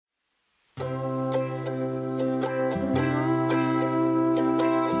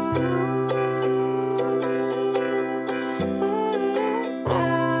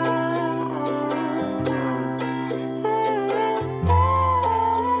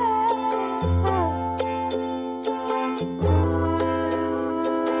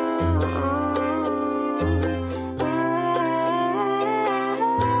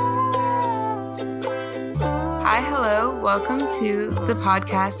welcome to the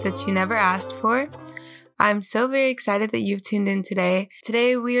podcast that you never asked for. I'm so very excited that you've tuned in today.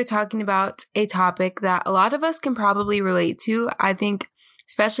 Today we are talking about a topic that a lot of us can probably relate to. I think,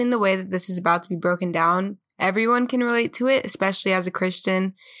 especially in the way that this is about to be broken down, everyone can relate to it, especially as a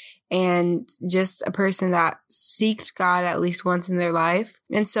Christian and just a person that seeked God at least once in their life.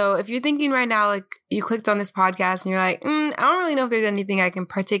 And so if you're thinking right now, like you clicked on this podcast and you're like, I don't really know if there's anything I can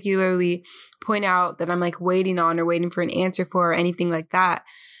particularly point out that I'm like waiting on or waiting for an answer for or anything like that,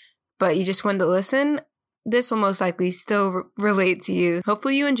 but you just wanted to listen, this will most likely still relate to you.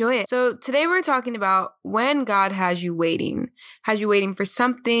 Hopefully you enjoy it. So today we're talking about when God has you waiting for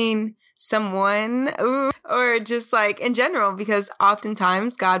something, someone, or just like in general, because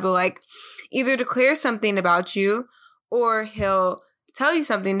oftentimes God will like either declare something about you or he'll tell you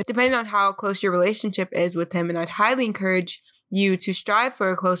something depending on how close your relationship is with him. And I'd highly encourage you to strive for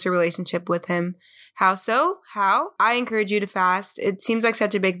a closer relationship with him. How so? How? I encourage you to fast. It seems like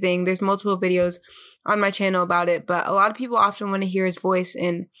such a big thing. There's multiple videos on my channel about it, but a lot of people often want to hear his voice,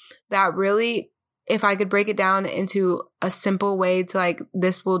 and that really, if I could break it down into a simple way to like,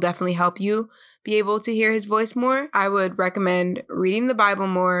 this will definitely help you be able to hear his voice more, I would recommend reading the Bible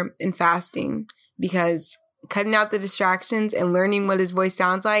more and fasting, because cutting out the distractions and learning what his voice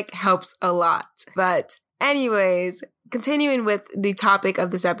sounds like helps a lot. But anyways, continuing with the topic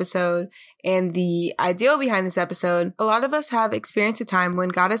of this episode and the ideal behind this episode, a lot of us have experienced a time when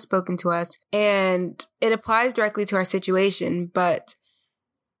God has spoken to us and it applies directly to our situation, but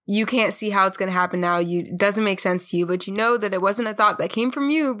you can't see how it's going to happen now. It doesn't make sense to you, but you know that it wasn't a thought that came from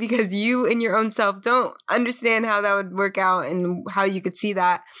you because you in your own self don't understand how that would work out and how you could see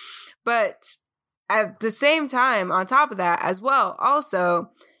that. But at the same time, on top of that as well,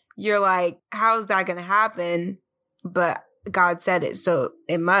 also, you're like, how's that going to happen? But God said it, so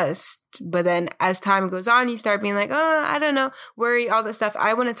it must. But then as time goes on, you start being like, I don't know, worry, all this stuff.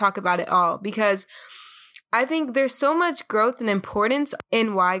 I want to talk about it all because I think there's so much growth and importance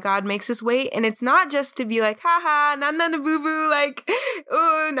in why God makes us wait. And it's not just to be like, haha, nana boo-boo, like,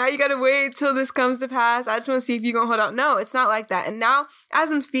 oh, now you gotta wait till this comes to pass. I just want to see if you're gonna hold out. No, it's not like that. And now,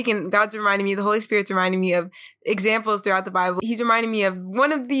 as I'm speaking, God's reminding me, the Holy Spirit's reminding me of examples throughout the Bible. He's reminding me of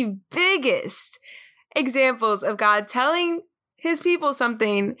one of the biggest examples of God telling his people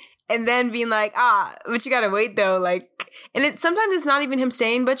something and then being like, but you gotta wait though. Like, and sometimes it's not even him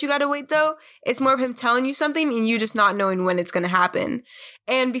saying, but you gotta wait though. It's more of him telling you something and you just not knowing when it's gonna happen.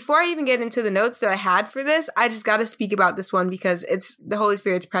 And before I even get into the notes that I had for this, I just gotta speak about this one because it's the Holy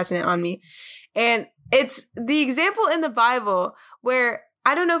Spirit's precedent on me. And it's the example in the Bible where,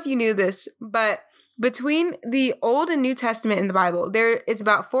 I don't know if you knew this, but between the Old and New Testament in the Bible, there is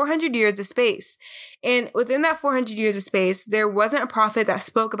about 400 years of space. And within that 400 years of space, there wasn't a prophet that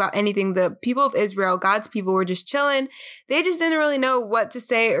spoke about anything. The people of Israel, God's people, were just chilling. They just didn't really know what to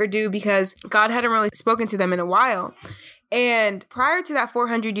say or do because God hadn't really spoken to them in a while. And prior to that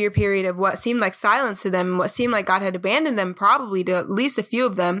 400-year period of what seemed like silence to them and what seemed like God had abandoned them, probably to at least a few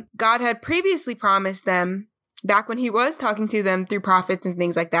of them, God had previously promised them, back when he was talking to them through prophets and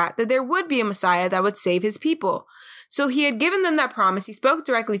things like that there would be a Messiah that would save his people. So he had given them that promise. He spoke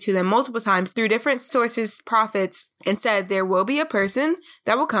directly to them multiple times through different sources, prophets, and said, there will be a person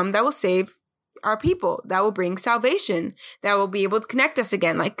that will come that will save our people, that will bring salvation, that will be able to connect us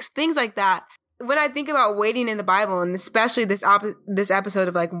again, like things like that. When I think about waiting in the Bible, and especially this episode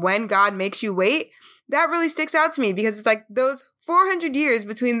of like when God makes you wait, that really sticks out to me because it's like those 400 years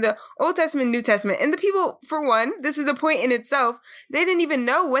between the Old Testament and New Testament. And the people, for one, this is a point in itself, they didn't even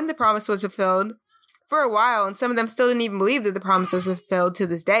know when the promise was fulfilled for a while. And some of them still didn't even believe that the promise was fulfilled to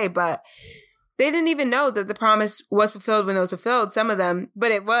this day. But they didn't even know that the promise was fulfilled when it was fulfilled, some of them.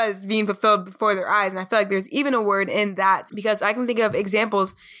 But it was being fulfilled before their eyes. And I feel like there's even a word in that because I can think of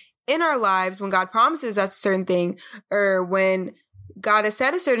examples in our lives when God promises us a certain thing or when God has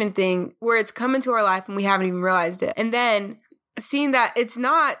said a certain thing where it's come into our life and we haven't even realized it. And then seeing that it's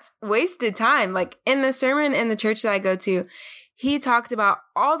not wasted time. Like in the sermon in the church that I go to, he talked about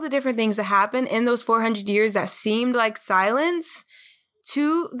all the different things that happened in those 400 years that seemed like silence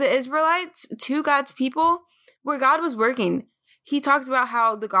to the Israelites, to God's people, where God was working. He talked about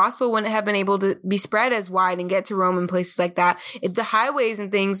how the gospel wouldn't have been able to be spread as wide and get to Rome and places like that if the highways and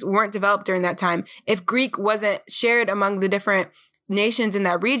things weren't developed during that time. If Greek wasn't shared among the different nations in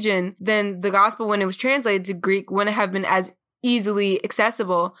that region, then the gospel, when it was translated to Greek, wouldn't have been as easily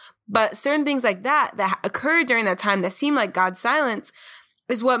accessible. But certain things like that occurred during that time that seemed like God's silence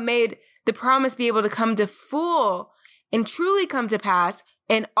is what made the promise be able to come to full and truly come to pass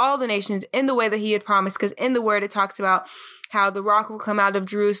in all the nations in the way that he had promised. Because in the word, it talks about how the rock will come out of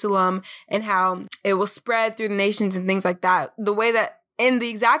Jerusalem and how it will spread through the nations and things like that. In the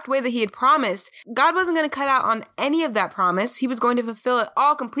exact way that he had promised, God wasn't going to cut out on any of that promise. He was going to fulfill it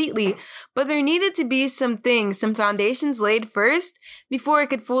all completely. But there needed to be some foundations laid first before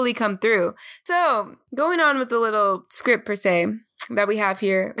it could fully come through. So going on with the little script per se that we have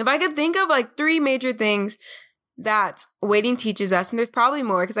here, if I could think of like 3 major things that waiting teaches us, and there's probably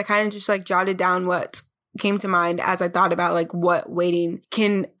more because I kind of just like jotted down what came to mind as I thought about like what waiting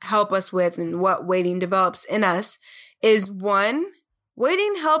can help us with and what waiting develops in us, is 1,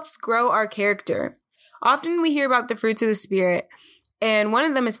 waiting helps grow our character. Often we hear about the fruits of the Spirit, and one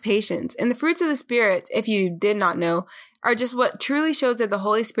of them is patience. And the fruits of the Spirit, if you did not know, are just what truly shows that the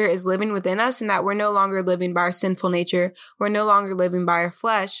Holy Spirit is living within us and that we're no longer living by our sinful nature. We're no longer living by our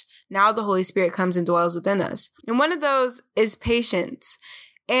flesh. Now the Holy Spirit comes and dwells within us. And one of those is patience.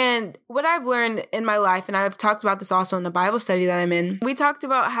 And what I've learned in my life, and I've talked about this also in the Bible study that I'm in, we talked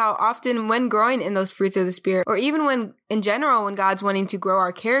about how often when growing in those fruits of the Spirit, or even when in general, when God's wanting to grow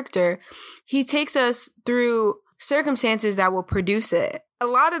our character, he takes us through circumstances that will produce it. A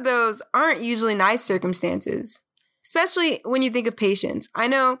lot of those aren't usually nice circumstances, especially when you think of patience. I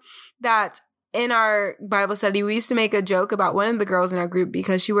know that in our Bible study, we used to make a joke about one of the girls in our group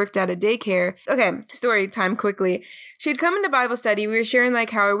because she worked at a daycare. Okay, story time quickly. She'd come into Bible study. We were sharing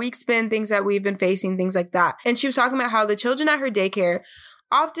like how our week's been, things that we've been facing, things like that. And she was talking about how the children at her daycare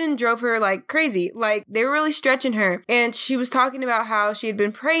often drove her like crazy. Like they were really stretching her. And she was talking about how she had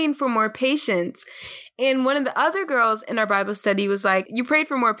been praying for more patience. And one of the other girls in our Bible study was like, you prayed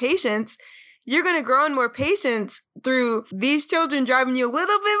for more patience. You're going to grow in more patience through these children driving you a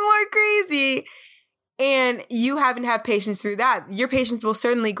little bit more crazy. And you having to have patience through that. Your patience will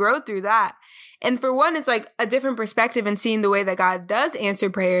certainly grow through that. And for one, it's like a different perspective in seeing the way that God does answer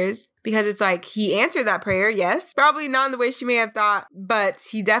prayers, because it's like he answered that prayer, yes. Probably not in the way she may have thought, but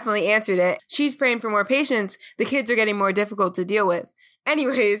he definitely answered it. She's praying for more patience. The kids are getting more difficult to deal with.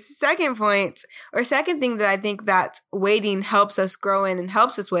 Anyways, second thing that I think that waiting helps us grow in and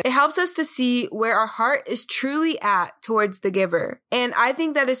helps us with, it helps us to see where our heart is truly at towards the giver. And I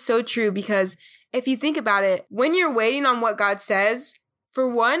think that is so true because if you think about it, when you're waiting on what God says,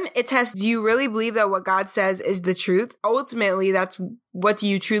 for one, it tests, do you really believe that what God says is the truth? Ultimately, that's what do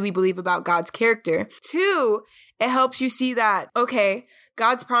you truly believe about God's character? 2, it helps you see that, okay,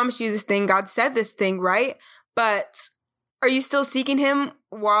 God's promised you this thing, God said this thing, right? But are you still seeking him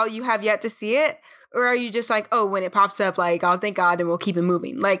while you have yet to see it? Or are you just like, oh, when it pops up, like, I'll thank God and we'll keep it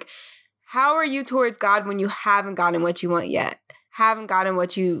moving? Like, how are you towards God when you haven't gotten what you want yet? Haven't gotten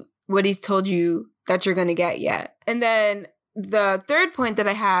what he's told you that you're going to get yet? And then the third point that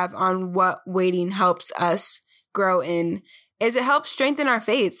I have on what waiting helps us grow in is it helps strengthen our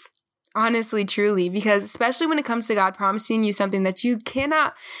faith. Honestly, truly, because especially when it comes to God promising you something that you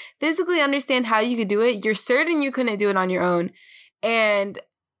cannot physically understand how you could do it, you're certain you couldn't do it on your own. And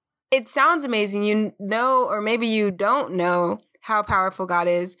it sounds amazing, you know, or maybe you don't know how powerful God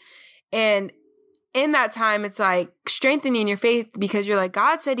is. And in that time, it's like strengthening your faith because you're like,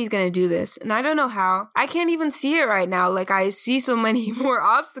 God said he's going to do this. And I don't know how. I can't even see it right now. Like I see so many more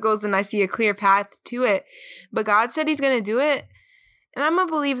obstacles than I see a clear path to it. But God said he's going to do it. And I'm going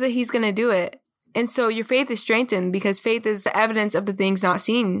to believe that he's going to do it. And so your faith is strengthened because faith is the evidence of the things not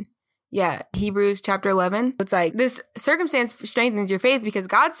seen yet. Hebrews chapter 11. It's like this circumstance strengthens your faith because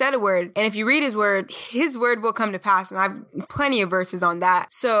God said a word. And if you read his word will come to pass. And I have plenty of verses on that.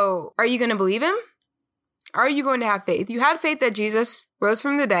 So are you going to believe him? Are you going to have faith? You had faith that Jesus rose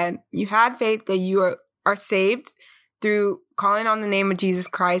from the dead. You had faith that you are saved through calling on the name of Jesus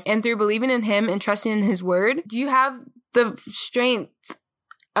Christ and through believing in him and trusting in his word. Do you have the strength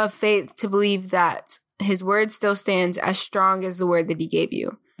of faith to believe that his word still stands as strong as the word that he gave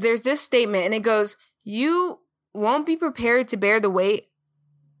you? There's this statement and it goes, you won't be prepared to bear the weight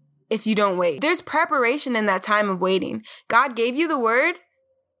if you don't wait. There's preparation in that time of waiting. God gave you the word.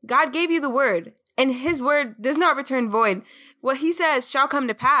 God gave you the word. And his word does not return void. What he says shall come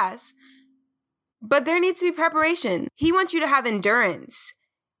to pass. But there needs to be preparation. He wants you to have endurance.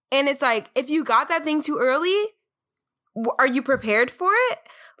 And it's like, if you got that thing too early, are you prepared for it?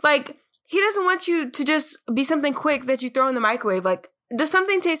 Like, he doesn't want you to just be something quick that you throw in the microwave. Like, does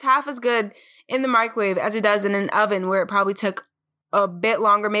something taste half as good in the microwave as it does in an oven where it probably took a bit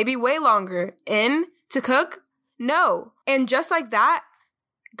longer, maybe way longer to cook? No. And just like that,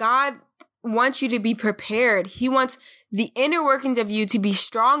 God wants you to be prepared. He wants the inner workings of you to be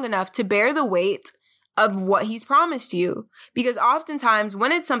strong enough to bear the weight of what he's promised you. Because oftentimes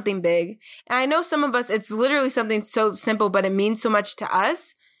when it's something big, and I know some of us, it's literally something so simple, but it means so much to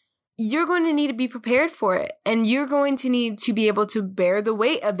us, you're going to need to be prepared for it. And you're going to need to be able to bear the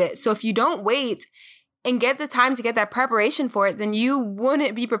weight of it. So if you don't wait and get the time to get that preparation for it, then you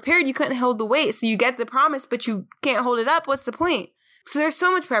wouldn't be prepared. You couldn't hold the weight. So you get the promise, but you can't hold it up. What's the point? So there's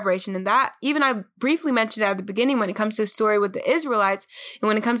so much preparation in that. Even I briefly mentioned at the beginning when it comes to the story with the Israelites and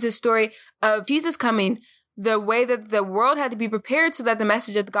when it comes to the story of Jesus coming, the way that the world had to be prepared so that the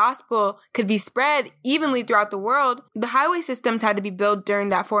message of the gospel could be spread evenly throughout the world, the highway systems had to be built during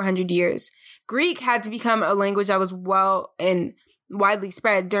that 400 years. Greek had to become a language that was well and widely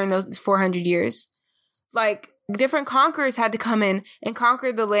spread during those 400 years. Like, different conquerors had to come in and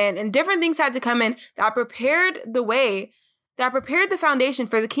conquer the land, and different things had to come in that prepared the way, that prepared the foundation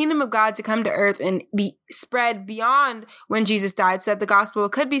for the kingdom of God to come to earth and be spread beyond when Jesus died so that the gospel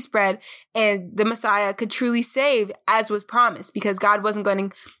could be spread and the Messiah could truly save as was promised, because God wasn't going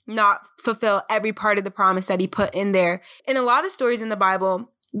to not fulfill every part of the promise that he put in there. In a lot of stories in the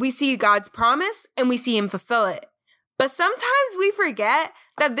Bible, we see God's promise and we see him fulfill it. But sometimes we forget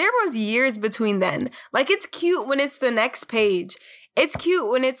that there was years between then. Like, it's cute when it's the next page. It's cute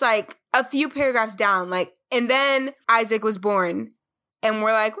when it's like a few paragraphs down, like, and then Isaac was born. And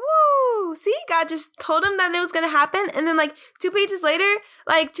we're like, woo, see, God just told him that it was going to happen. And then like 2 pages later,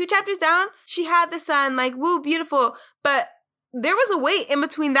 like 2 chapters down, she had the son, like, woo, beautiful. But there was a wait in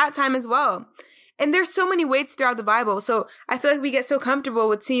between that time as well. And there's so many waits throughout the Bible. So I feel like we get so comfortable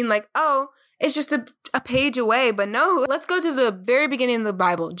with seeing like, oh, it's just a page away. But no, let's go to the very beginning of the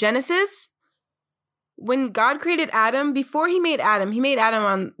Bible. Genesis. When God created Adam, before he made Adam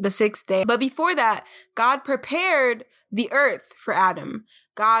on the 6th day. But before that, God prepared the earth for Adam.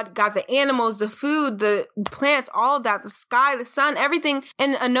 God got the animals, the food, the plants, all of that, the sky, the sun, everything.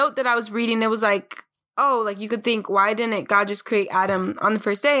 And a note that I was reading, it was like, oh, like you could think, why didn't God just create Adam on the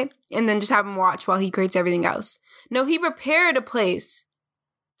first day and then just have him watch while he creates everything else? No, he prepared a place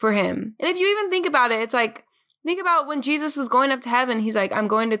for him. And if you even think about it, it's like, think about when Jesus was going up to heaven, he's like, I'm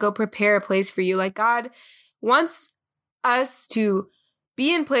going to go prepare a place for you. Like, God wants us to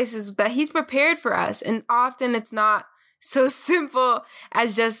be in places that he's prepared for us. And often it's not so simple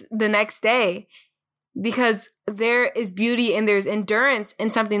as just the next day, because there is beauty and there's endurance in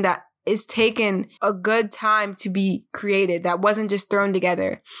something that is taken a good time to be created, that wasn't just thrown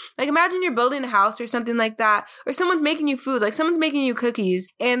together. Like, imagine you're building a house or something like that, or someone's making you food, like someone's making you cookies,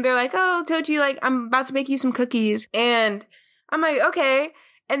 and they're like, oh, Tochi, like, I'm about to make you some cookies. And I'm like, okay.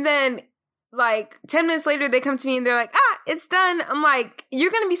 And then like 10 minutes later, they come to me and they're like, it's done. I'm like, you're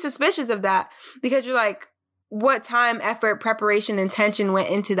going to be suspicious of that, because you're like, what time, effort, preparation, intention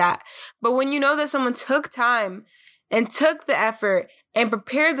went into that? But when you know that someone took time and took the effort and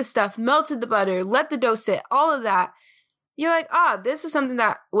prepared the stuff, melted the butter, let the dough sit, all of that, you're like, this is something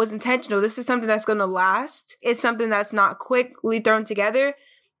that was intentional. This is something that's going to last. It's something that's not quickly thrown together.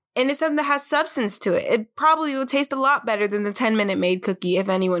 And it's something that has substance to it. It probably will taste a lot better than the 10-minute made cookie, if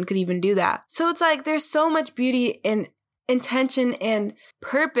anyone could even do that. So it's like, there's so much beauty in intention and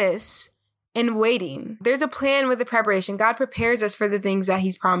purpose in waiting. There's a plan with the preparation. God prepares us for the things that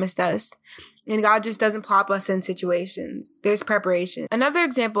he's promised us. And God just doesn't plop us in situations. There's preparation. Another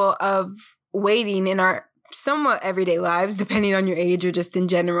example of waiting in our somewhat everyday lives, depending on your age or just in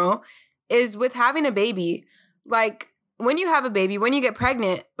general, is with having a baby. Like, when you have a baby, when you get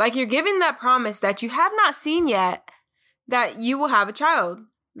pregnant, like, you're given that promise that you have not seen yet, that you will have a child,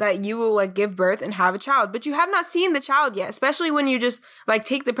 that you will like give birth and have a child, but you have not seen the child yet, especially when you just like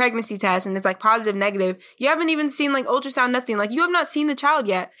take the pregnancy test and it's like positive, negative. You haven't even seen like ultrasound, nothing. Like, you have not seen the child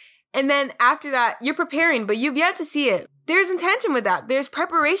yet. And then after that, you're preparing, but you've yet to see it. There's intention with that. There's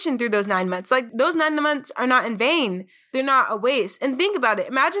preparation through those 9 months. Like, those 9 months are not in vain. They're not a waste. And think about it.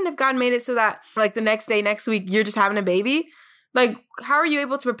 Imagine if God made it so that like the next day, next week, you're just having a baby. Like, how are you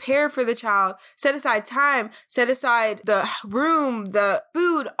able to prepare for the child? Set aside time, set aside the room, the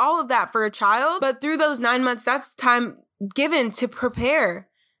food, all of that for a child. But through those 9 months, that's time given to prepare.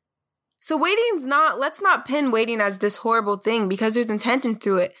 So waiting's not, let's not pin waiting as this horrible thing, because there's intention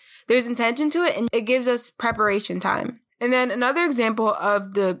to it. There's intention to it, and it gives us preparation time. And then another example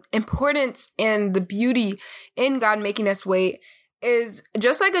of the importance and the beauty in God making us wait is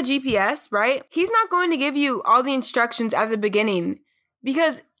just like a GPS, right? He's not going to give you all the instructions at the beginning,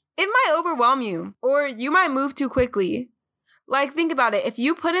 because it might overwhelm you, or you might move too quickly. Like, think about it. If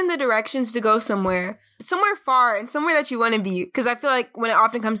you put in the directions to go somewhere far and somewhere that you want to be, because I feel like when it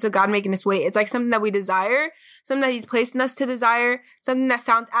often comes to God making us wait, it's like something that we desire, something that he's placed in us to desire, something that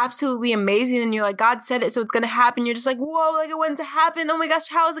sounds absolutely amazing. And you're like, God said it, so it's going to happen. You're just like, whoa, like it went to happen. Oh my gosh,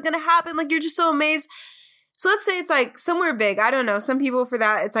 how is it going to happen? Like, you're just so amazed. So let's say it's like somewhere big. I don't know. Some people for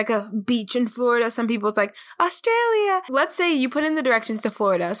that, it's like a beach in Florida. Some people it's like Australia. Let's say you put in the directions to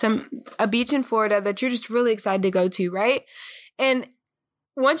Florida, a beach in Florida that you're just really excited to go to, right? And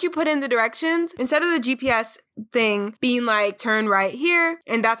once you put in the directions, instead of the GPS thing being like, turn right here,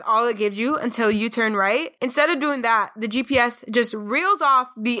 and that's all it gives you until you turn right, instead of doing that, the GPS just reels off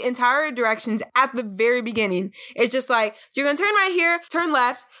the entire directions at the very beginning. It's just like, you're going to turn right here, turn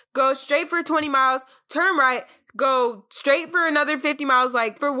left, go straight for 20 miles, turn right, go straight for another 50 miles.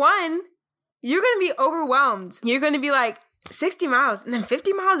 Like, for one, you're going to be overwhelmed. You're going to be like, 60 miles and then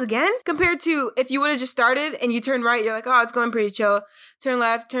 50 miles again, compared to if you would have just started and you turn right, you're like, oh, it's going pretty chill. Turn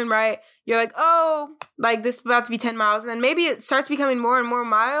left, turn right. You're like, oh, like this is about to be 10 miles. And then maybe it starts becoming more and more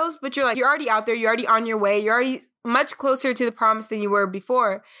miles, but you're like, you're already out there. You're already on your way. You're already much closer to the promise than you were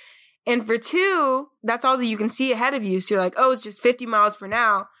before. And for two, that's all that you can see ahead of you. So you're like, oh, it's just 50 miles for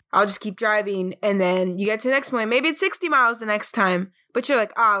now. I'll just keep driving. And then you get to the next point. Maybe it's 60 miles the next time, but you're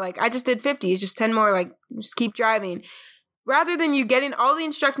like, like I just did 50. It's just 10 more. Like, just keep driving. Rather than you getting all the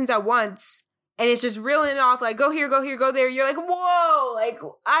instructions at once and it's just reeling it off, like, go here, go here, go there. You're like, whoa, like,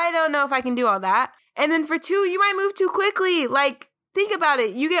 I don't know if I can do all that. And then for two, you might move too quickly. Like, think about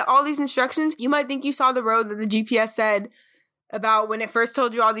it. You get all these instructions. You might think you saw the road that the GPS said about when it first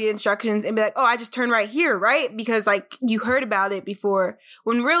told you all the instructions and be like, oh, I just turned right here, right? Because, like, you heard about it before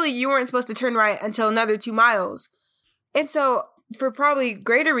when really you weren't supposed to turn right until another 2 miles. And so, for probably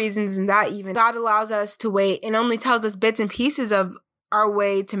greater reasons than that even, God allows us to wait and only tells us bits and pieces of our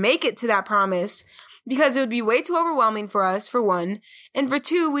way to make it to that promise, because it would be way too overwhelming for us, for one. And for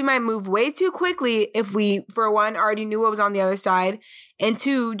two, we might move way too quickly if we, for one, already knew what was on the other side. And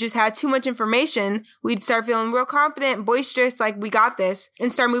two, just had too much information. We'd start feeling real confident, boisterous, like we got this,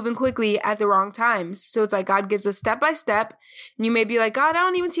 and start moving quickly at the wrong times. So it's like God gives us step by step. And you may be like, God, I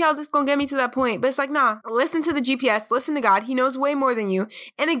don't even see how this is going to get me to that point. But it's like, nah, listen to the GPS, listen to God. He knows way more than you.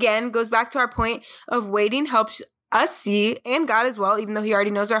 And again, goes back to our point of waiting helps us see, and God as well, even though he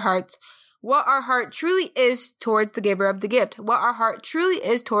already knows our hearts, what our heart truly is towards the giver of the gift, what our heart truly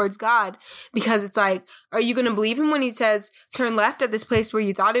is towards God. Because it's like, are you going to believe him when he says, turn left at this place where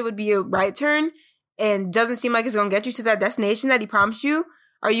you thought it would be a right turn and doesn't seem like it's going to get you to that destination that he promised you?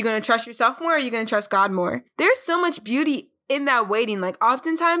 Are you going to trust yourself more or are you going to trust God more? There's so much beauty in that waiting. Like,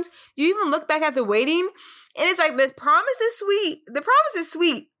 oftentimes you even look back at the waiting and it's like, the promise is sweet. The promise is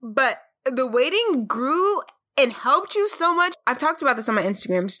sweet, but the waiting grew and helped you so much. I've talked about this on my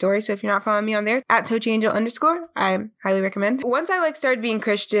Instagram story, so if you're not following me on there, @TochiAngel_, I highly recommend. Once I started being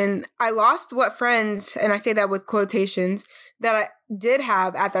Christian, I lost what friends, and I say that with quotations, that I did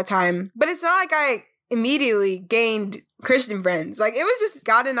have at that time. But it's not like I immediately gained Christian friends. Like, it was just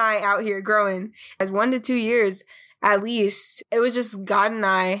God and I out here growing. As 1 to 2 years, at least, it was just God and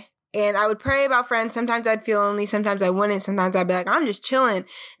I. And I would pray about friends. Sometimes I'd feel lonely. Sometimes I wouldn't. Sometimes I'd be like, I'm just chilling.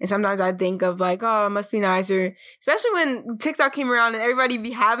 And sometimes I'd think of like, oh, it must be nicer. Especially when TikTok came around and everybody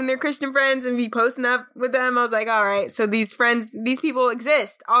be having their Christian friends and be posting up with them. I was like, all right, so these friends, these people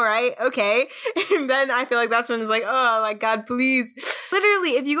exist. All right, okay. And then I feel like that's when it's like, oh, like, God, please.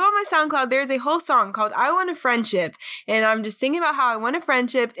 Literally, if you go on my SoundCloud, there's a whole song called I Want a Friendship. And I'm just singing about how I want a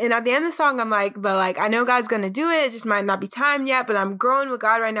friendship. And at the end of the song, I'm like, but like, I know God's going to do it. It just might not be time yet, but I'm growing with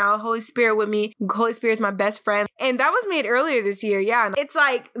God right now. Holy Spirit with me. Holy Spirit is my best friend. And that was made earlier this year. Yeah. It's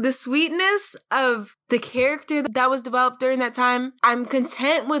like the sweetness of the character that was developed during that time. I'm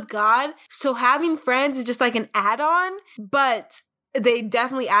content with God. So having friends is just like an add-on, but they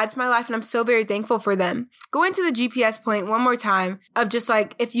definitely add to my life and I'm so very thankful for them. Going to the GPS point one more time of just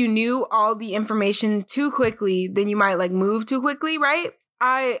like, if you knew all the information too quickly, then you might like move too quickly, right?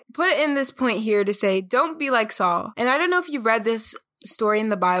 I put it in this point here to say, don't be like Saul. And I don't know if you've read this story in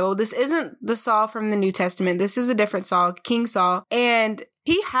the Bible. This isn't the Saul from the New Testament. This is a different Saul, King Saul. And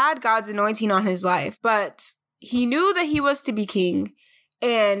he had God's anointing on his life, but he knew that he was to be king.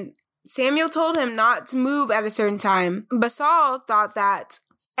 And Samuel told him not to move at a certain time. But Saul thought that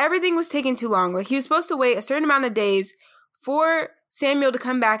everything was taking too long. Like, he was supposed to wait a certain amount of days for Samuel to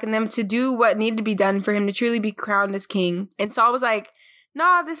come back and them to do what needed to be done for him to truly be crowned as king. And Saul was like,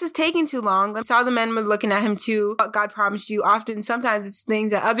 nah, this is taking too long. I saw the men were looking at him too. What God promised you. Often, sometimes it's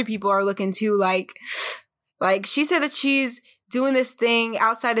things that other people are looking to. Like she said that she's doing this thing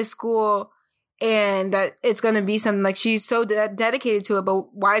outside of school and that it's going to be something, like she's so dedicated to it,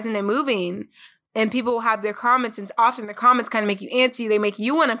 but why isn't it moving? And people will have their comments, and often the comments kind of make you antsy. They make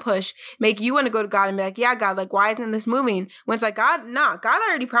you want to push, make you want to go to God and be like, yeah, God, like, why isn't this moving? When it's like, God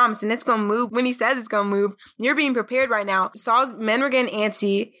already promised and it's going to move when he says it's going to move. You're being prepared right now. Saul's men were getting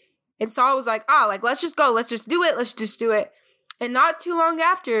antsy, and Saul was like, let's just go. Let's just do it. And not too long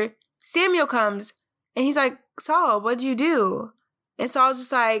after, Samuel comes and he's like, Saul, what'd you do? And Saul's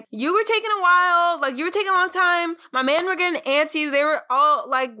just like, you were taking a while. Like, you were taking a long time. My men were getting antsy. They were all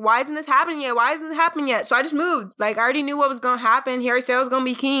like, why isn't this happening yet? So I just moved. Like, I already knew what was going to happen. He already said I was going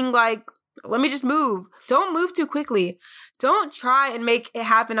to be king. Like, let me just move. Don't move too quickly. Don't try and make it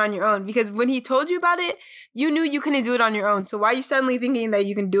happen on your own. Because when he told you about it, you knew you couldn't do it on your own. So why are you suddenly thinking that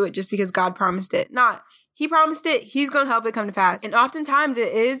you can do it just because God promised it? Not. He promised it. He's going to help it come to pass. And oftentimes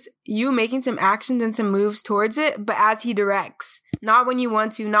it is you making some actions and some moves towards it, but as he directs. Not when you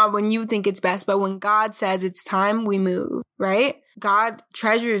want to, not when you think it's best, but when God says it's time, we move, right? God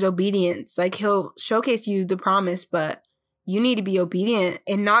treasures obedience. Like, he'll showcase you the promise, but you need to be obedient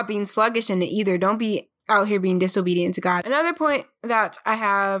and not being sluggish in it either. Don't be out here being disobedient to God. Another point that I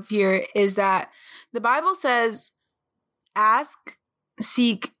have here is that the Bible says, ask,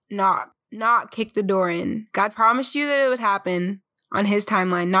 seek, knock, not kick the door in. God promised you that it would happen on his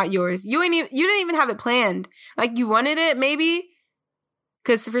timeline, not yours. You didn't even have it planned. Like, you wanted it maybe,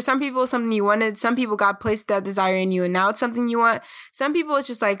 because for some people, it's something you wanted. Some people, God placed that desire in you, and now it's something you want. Some people, it's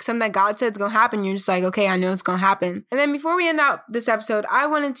just like something that God said is going to happen. You're just like, okay, I know it's going to happen. And then before we end out this episode, I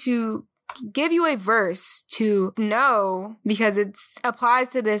wanted to give you a verse to know, because it applies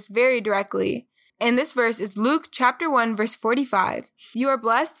to this very directly. And this verse is Luke chapter 1, verse 45. You are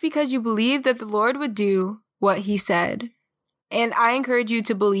blessed because you believe that the Lord would do what he said. And I encourage you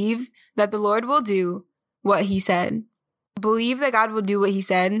to believe that the Lord will do what he said. Believe that God will do what he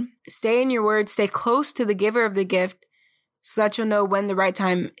said. Stay in your word. Stay close to the giver of the gift so that you'll know when the right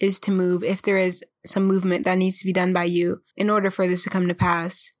time is to move, if there is some movement that needs to be done by you in order for this to come to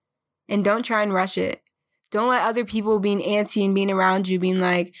pass. And don't try and rush it. Don't let other people being antsy and being around you being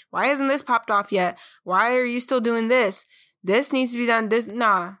like, why hasn't this popped off yet? Why are you still doing this? This needs to be done.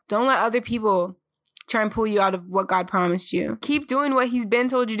 Don't let other people try and pull you out of what God promised you. Keep doing what he's been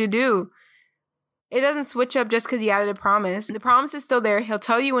told you to do. It doesn't switch up just because he added a promise. The promise is still there. He'll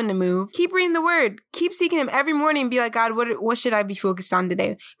tell you when to move. Keep reading the word. Keep seeking him every morning and be like, God, what should I be focused on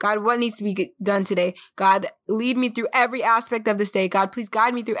today? God, what needs to be done today? God, lead me through every aspect of this day. God, please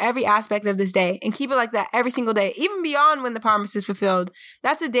guide me through every aspect of this day. And keep it like that every single day, even beyond when the promise is fulfilled.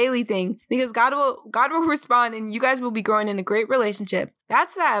 That's a daily thing, because God will respond, and you guys will be growing in a great relationship.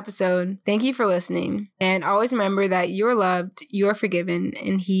 That's that episode. Thank you for listening. And always remember that you're loved, you're forgiven,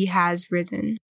 and he has risen.